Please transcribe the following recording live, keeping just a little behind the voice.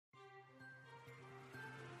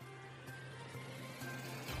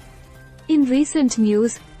In recent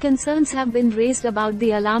news, concerns have been raised about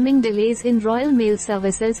the alarming delays in Royal Mail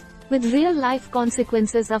services, with real-life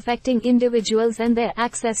consequences affecting individuals and their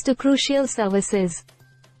access to crucial services.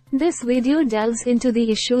 This video delves into the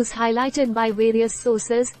issues highlighted by various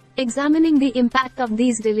sources, examining the impact of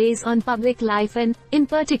these delays on public life and, in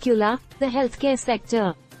particular, the healthcare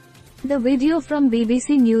sector. The video from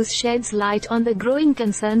BBC News sheds light on the growing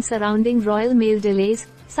concern surrounding Royal Mail delays,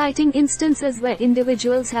 citing instances where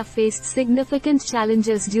individuals have faced significant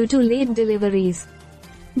challenges due to late deliveries.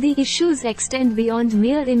 The issues extend beyond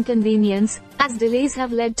mere inconvenience, as delays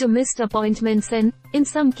have led to missed appointments and, in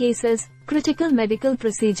some cases, critical medical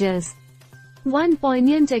procedures. One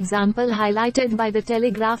poignant example highlighted by the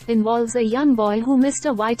Telegraph involves a young boy who missed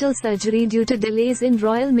a vital surgery due to delays in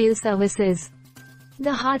Royal Mail services.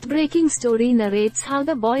 The heartbreaking story narrates how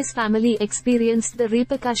the boy's family experienced the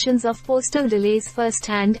repercussions of postal delays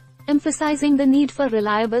firsthand, emphasizing the need for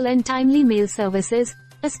reliable and timely mail services,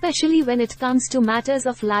 especially when it comes to matters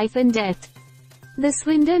of life and death. The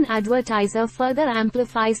Swindon Advertiser further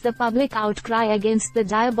amplifies the public outcry against the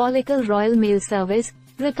diabolical Royal Mail service,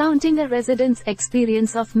 recounting a resident's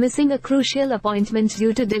experience of missing a crucial appointment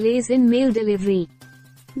due to delays in mail delivery.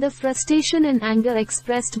 The frustration and anger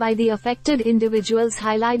expressed by the affected individuals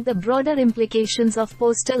highlight the broader implications of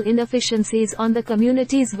postal inefficiencies on the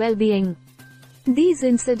community's well-being. These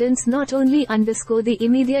incidents not only underscore the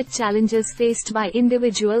immediate challenges faced by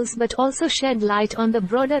individuals but also shed light on the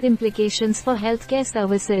broader implications for healthcare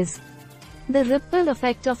services. The ripple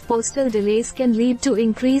effect of postal delays can lead to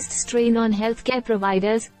increased strain on healthcare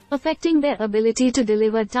providers, affecting their ability to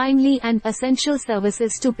deliver timely and essential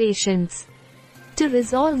services to patients. To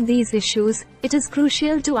resolve these issues, it is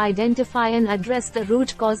crucial to identify and address the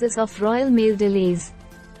root causes of Royal Mail delays.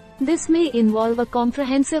 This may involve a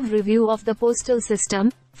comprehensive review of the postal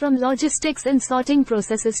system, from logistics and sorting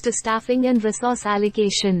processes to staffing and resource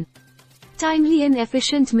allocation. Timely and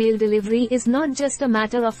efficient mail delivery is not just a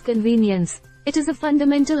matter of convenience, it is a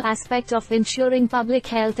fundamental aspect of ensuring public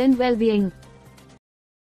health and well-being.